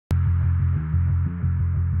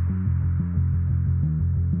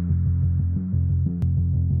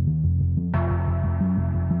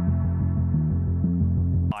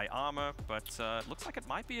Viper, but it looks like it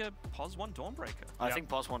might be a POS 1 Dawnbreaker. I think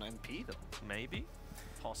POS 1 NP though. Maybe.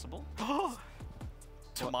 Possible.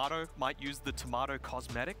 Tomato might use the Tomato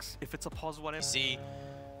cosmetics if it's a POS 1 NP. See,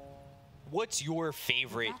 what's your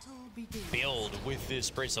favorite build with this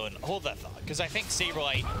Bristle? And hold that thought, because I think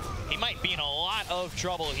Saberlight, he might be in a lot of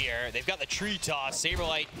trouble here. They've got the tree toss.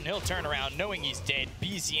 Saberlight, he'll turn around knowing he's dead.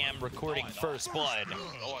 BZM recording first blood.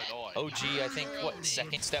 OG, I think, what,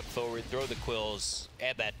 second step forward, throw the quills,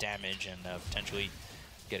 add that damage, and potentially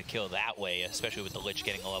get a kill that way, especially with the Lich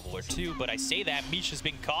getting a level or 2. But I say that, Misha's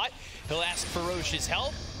been caught. He'll ask for Roche's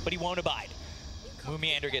help, but he won't abide.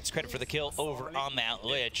 Moomiander gets credit for the kill over on that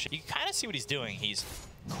Lich. You kind of see what he's doing. He's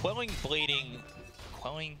quelling, blading,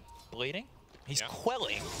 blading? He's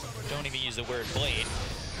quelling. Don't even use the word blade.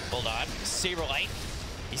 Hold on. Saberlight.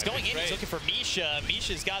 He's going in. He's looking for Misha.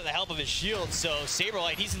 Misha's got the help of his shield, so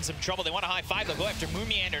Saberlight, he's in some trouble. They want a high five. They'll go after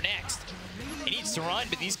Moomiander next. He needs to run,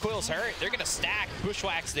 but these quills hurt. They're going to stack.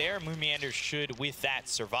 Bushwhacks there. Moomiander should, with that,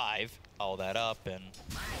 survive. All that up and,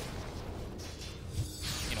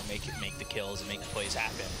 you know, make the kills and make the plays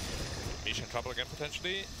happen. Misha in trouble again,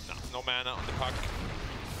 potentially. No mana on the puck.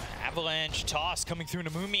 Avalanche toss coming through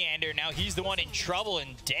to Moomiander. Now he's the one in trouble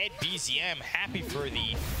and dead. BZM happy for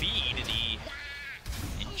the feed, the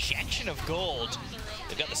injection of gold.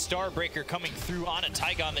 They've got the Starbreaker coming through on a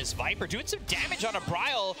Taiga on this Viper, doing some damage on a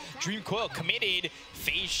Bryle. Dream Coil committed,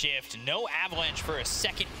 phase shift, no Avalanche for a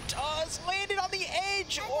second. Does landed on the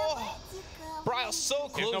edge. Oh, Bryle so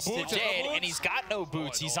close to dead, and he's got no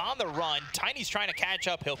boots. He's on the run. Tiny's trying to catch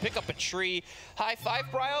up. He'll pick up a tree. High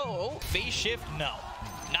five, Bryle. Oh, phase shift, no.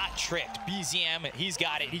 Not tricked. BZM, he's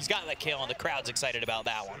got it. He's got the kill, and the crowd's excited about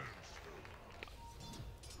that one.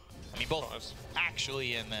 I mean, both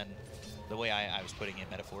actually, and then the way I was putting it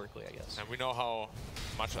metaphorically, I guess. And we know how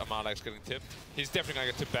much Amar likes getting tipped. He's definitely going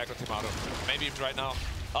to get tipped back on Tomato. Maybe even right now.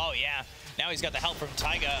 Oh, yeah. Now he's got the help from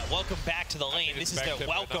Taiga. Welcome back to the lane. This is their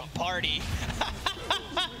welcome party.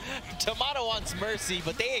 Tomato wants mercy,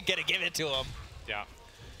 but they ain't going to give it to him. Yeah.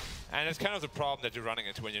 And it's kind of the problem that you're running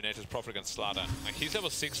into when your nature's Prophet against Slaughter. Like, he's level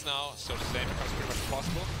 6 now, so the same becomes pretty much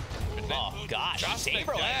impossible. Oh, gosh.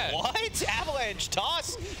 Saber like what? Avalanche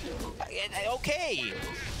toss? Okay. He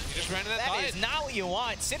just ran in that is not what you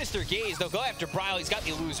want. Sinister Gaze. They'll go after Bryle. He's got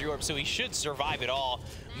the Illusory Orb, so he should survive it all.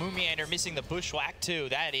 Moomiander missing the Bushwhack, too.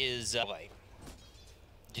 That is...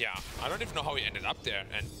 yeah, I don't even know how he ended up there.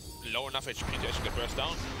 And low enough HP to actually get burst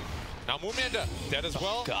down. Now Moomiander dead as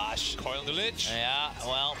well. Gosh. Coil the Lich. Yeah,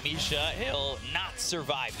 well, Misha, he'll not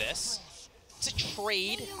survive this. It's a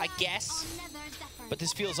trade, I guess. But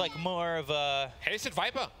this feels like more of a... Hasted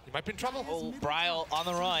Viper. You might be in trouble. Oh, Bryle on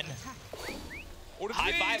the run.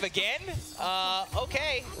 High five again?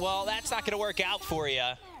 Okay. Well, that's not going to work out for you.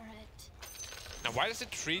 Now, why does the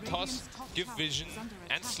tree toss give vision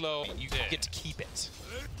and slow? You get to keep it.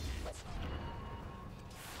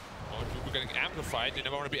 Oh, you're getting amplified. You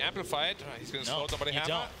never want to be amplified. He's going to slow somebody hammer.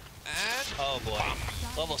 Don't. And oh, boy.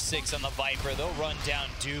 Level 6 on the Viper. They'll run down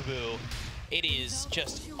Dubu. It is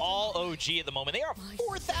just all OG at the moment. They are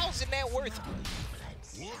 4,000 net worth.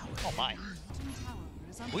 Oh, my.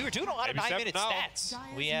 We were doing a lot of 9-minute stats.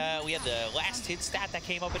 We had the last hit stat that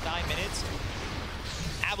came up at 9 minutes.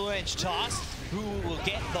 Avalanche toss. Who will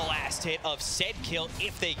get the last hit of said kill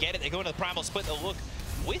if they get it? They go into the Primal Split. They'll look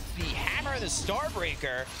with the hammer, the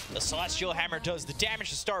Starbreaker. The Celestial Hammer does the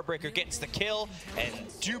damage. The Starbreaker gets the kill, and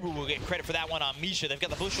Dubu will get credit for that one on Misha. They've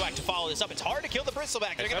got the Bushwhack to follow this up. It's hard to kill the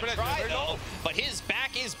Bristleback. They're going to try, though, but his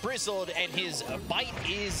back is bristled, and his bite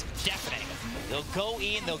is deafening. They'll go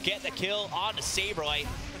in, they'll get the kill on the Saberlight.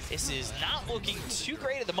 This is not looking too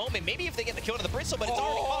great at the moment. Maybe if they get the kill into the Bristle, but it's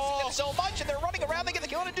already costing them so much, and they're running around. They get the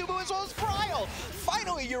kill into Dubu as well as Bryle.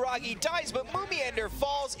 Finally, Yuragi dies, but Moomiander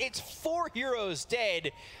falls. It's 4 heroes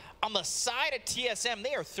dead. On the side of TSM,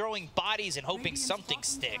 they are throwing bodies and hoping something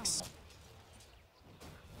sticks.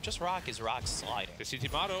 Just rock is rock sliding. They see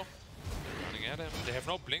Tomato running at him. They have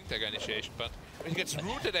no Blink Dagger initiation, but he gets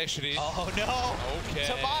rooted, actually. Oh, no. Okay.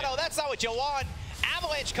 Tomato, that's not what you want.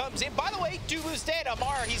 Avalanche comes in. By the way, Dubu's dead.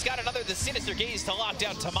 Amar, he's got another the Sinister Gaze to lock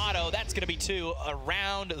down Tomato. That's going to be 2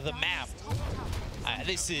 around the map.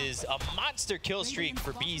 This is a monster kill streak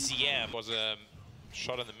for BZM. Was a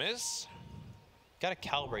shot in the miss. Got to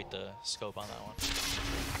calibrate the scope on that one.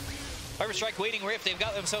 Viper Strike waiting Rift. They've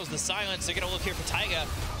got themselves the silence. They're going to look here for Taiga.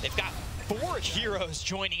 They've got 4 heroes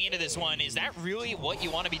joining into this one. Is that really what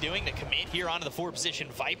you want to be doing to commit here onto the 4-position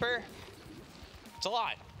Viper? It's a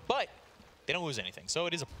lot, but they don't lose anything, so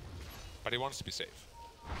it is a... But he wants to be safe.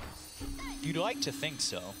 You'd like to think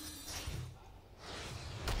so.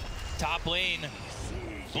 Top lane.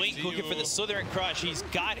 Blink looking for the Slithering Crush. He's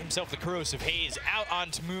got himself the Corrosive Haze out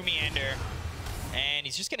onto Moomiander. And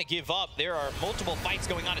he's just going to give up. There are multiple fights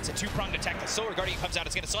going on. It's a two-pronged attack. The Solar Guardian comes out.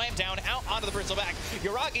 It's going to slam down out onto the Bristleback.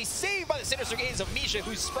 Yuragi saved by the Sinister Gaze of Misha,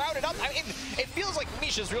 who's sprouted up. I mean, it feels like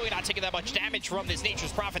Misha's really not taking that much damage from this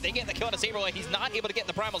Nature's Prophet. They get the kill on a Saberlight. He's not able to get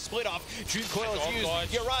the Primal Split off. Dream Coil is used.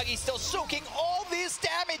 Yuragi still soaking all this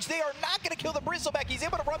damage. They are not going to kill the Bristleback. He's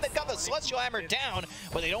able to run. They've got the Celestial Hammer down,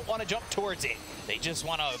 but they don't want to jump towards it. They just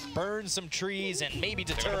want to burn some trees and maybe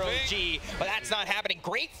deter OG, but that's not happening.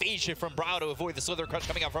 Great phase shift from Brau to avoid the Slither Crush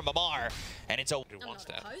coming out from Amar, and it's a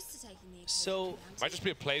so might just be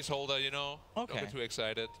a placeholder, you know. Okay. Don't get too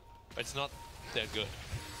excited, but it's not that good.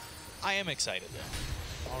 I am excited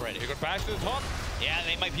though. Already. You got back to the top. Yeah,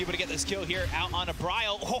 they might be able to get this kill here out on a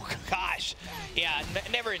Bryle. Oh gosh. Yeah,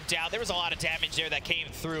 never in doubt. There was a lot of damage there that came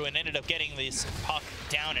through and ended up getting this puck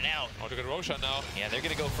down and out. Oh, they're gonna Roshan now. Yeah, they're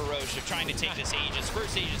gonna go for Roche. They're trying to take this Aegis.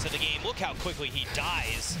 First Aegis of the game. Look how quickly he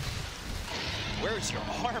dies. Where's your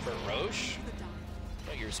armor, Roche?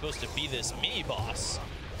 Oh, you're supposed to be this mini boss.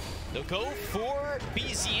 They'll go for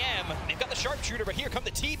BZM. They've got the Sharpshooter, but here come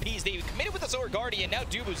the TPs. They've committed with the Solar Guardian. Now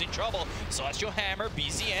Dubu's in trouble. Celestial Hammer,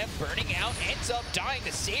 BZM burning out, ends up dying to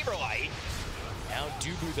Saberlight. Now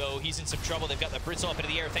Dubu, though, he's in some trouble. They've got the Brittle up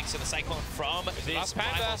into the air thanks to the Cyclone from this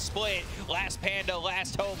Primal Split. Last Panda,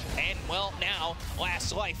 last hope, and, well, now,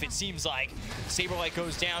 last life, it seems like. Saberlight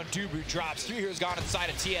goes down, Dubu drops. 3 heroes gone inside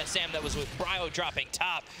of TSM. That was with Bryo dropping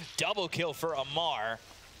top. Double kill for Amar.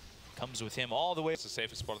 Comes with him all the way. It's the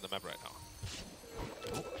safest spot on the map right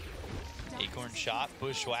now. Acorn shot,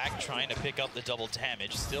 Bushwhack trying to pick up the double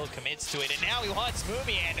damage. Still commits to it, and now he wants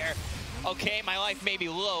Moomiander. Okay, my life may be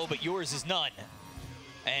low, but yours is none.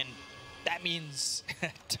 And that means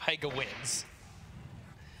Taiga wins.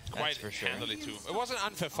 Quite for sure. handily too. It was an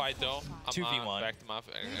unfair fight though. 2v1. Backed him up,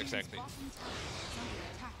 exactly. And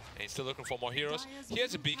he's still looking for more heroes. He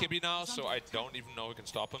has a BKB now, so I don't even know who can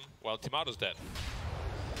stop him. Well, Timato's dead.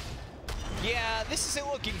 Yeah, this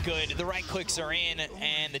isn't looking good. The right clicks are in,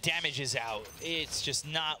 and the damage is out. It's just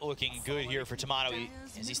not looking good here for Tomato.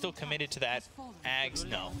 Is he still committed to that Ags?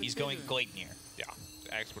 No, he's going Gleipnir. Yeah, the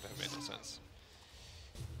Ags would have made no sense.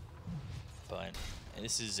 But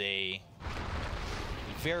this is a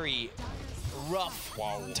very rough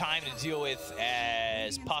time to deal with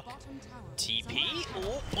as Puck TP.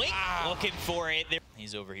 Oh, Blink looking for it.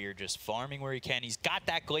 He's over here just farming where he can. He's got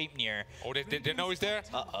that Gleipnir. Oh, they know he's there?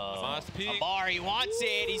 Uh-oh. Amar, he wants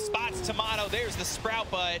it. He spots Tomato. There's the Sprout,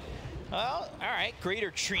 but, well, all right.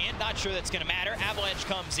 Greater Treant. Not sure that's going to matter. Avalanche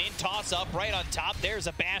comes in. Toss up right on top. There's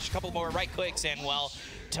a bash. A couple more right clicks, and, well,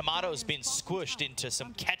 Tomato's been squished into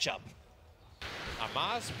some ketchup.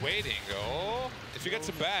 Amar's waiting. Oh, if he gets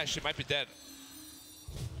a bash, he might be dead.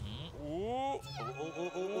 Ooh.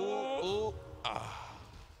 Ooh.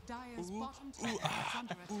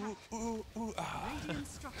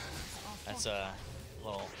 That's a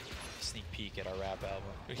little sneak peek at our rap album.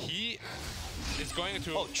 He is going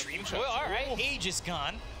into... Oh, Dream Coil. All right, Age is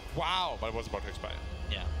gone. Wow, but it was about to expire.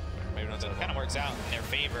 Yeah. Maybe not that. So it kind of works out in their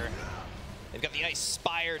favor. They've got the Ice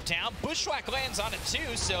Spire down. Bushwhack lands on it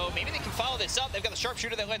too, so maybe they can follow this up. They've got the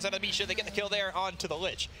Sharpshooter that lands on the Misha. They get the kill there onto the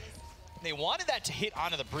Lich. They wanted that to hit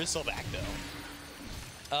onto the Bristleback,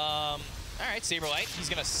 though. All right, Saberlight. He's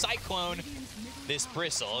going to Cyclone this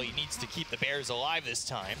Bristle. He needs to keep the Bears alive this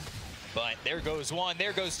time. But there goes one,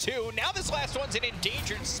 there goes two. Now this last one's an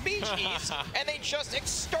endangered species, and they just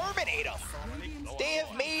exterminate him. They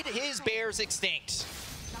have made his Bears extinct.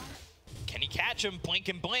 Can he catch him? Blink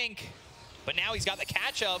and blink. But now he's got the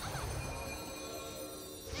catch-up.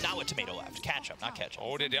 Not with Tomato left. Catch-up, not catch-up.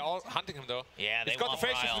 Oh, they're all hunting him, though. Yeah, they He's got the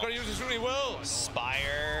face. He's going to use his really well.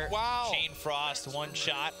 Spire. Wow. Chain Frost, one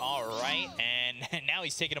shot. All right. And now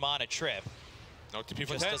he's taking him on a trip. No TP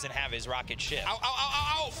for Just doesn't have his rocket ship. Ow, ow,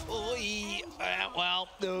 ow, ow, ow. Well,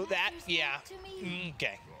 that, yeah.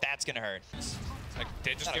 Okay, that's going to hurt. Like,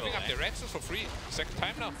 they're just giving up their Rexes for free. Second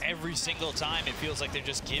time now. Every single time it feels like they're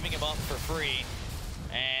just giving him up for free.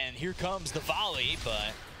 And here comes the volley,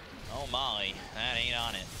 but oh Molly, that ain't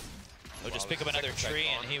on it. He'll just pick up another tree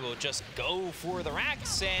and he will just go for the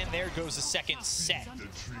racks, and there goes the second set.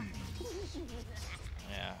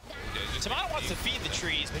 Yeah. Tomato wants to feed the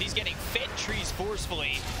trees, but he's getting fed trees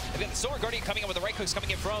forcefully. They've got the Solar Guardian coming in with the right clicks coming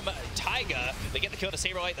in from Taiga. They get the kill to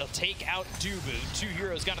Saberlight. They'll take out Dubu. 2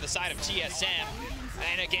 heroes gone to the side of TSM.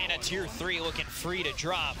 And again, a tier 3 looking free to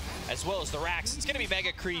drop, as well as the racks. It's going to be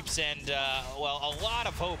mega creeps and, well, a lot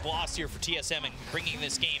of hope lost here for TSM in bringing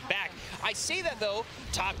this game back. I say that, though,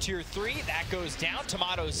 top tier 3, that goes down.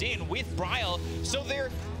 Tomato's in with Bryle, so they're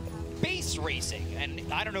base racing. And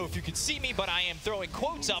I don't know if you can see me, but I am throwing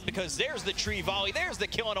quotes up because there's the tree volley, there's the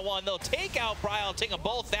kill on a one. They'll take out Brile, take them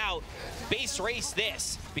both out. Base race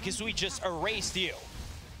this because we just erased you.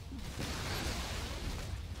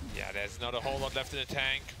 Yeah, there's not a whole lot left in the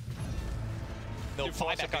tank. They'll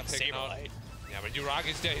fly back on Saberlight. Yeah, but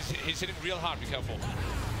Yuragi is there. He's hitting real hard. Be careful.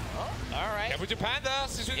 Oh, all right. Yeah, with your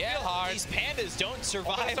pandas, he's hitting real hard. These pandas don't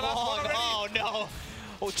survive long. Oh, no.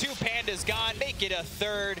 Oh, 2 pandas gone. Make it a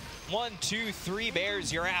third. 1, 2, 3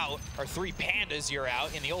 bears, you're out. Or 3 pandas, you're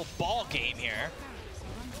out in the old ball game here.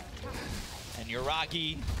 And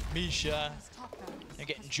Yuragi, Misha, they're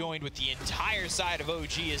getting joined with the entire side of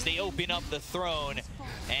OG as they open up the throne.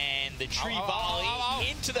 And the tree volley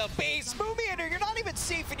into the base. Moomiander, you're not even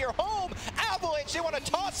safe in your home. Avalanche, they want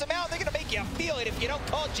to toss him out. They're going to make you feel it if you don't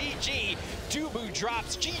call GG. Dubu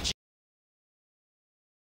drops GG.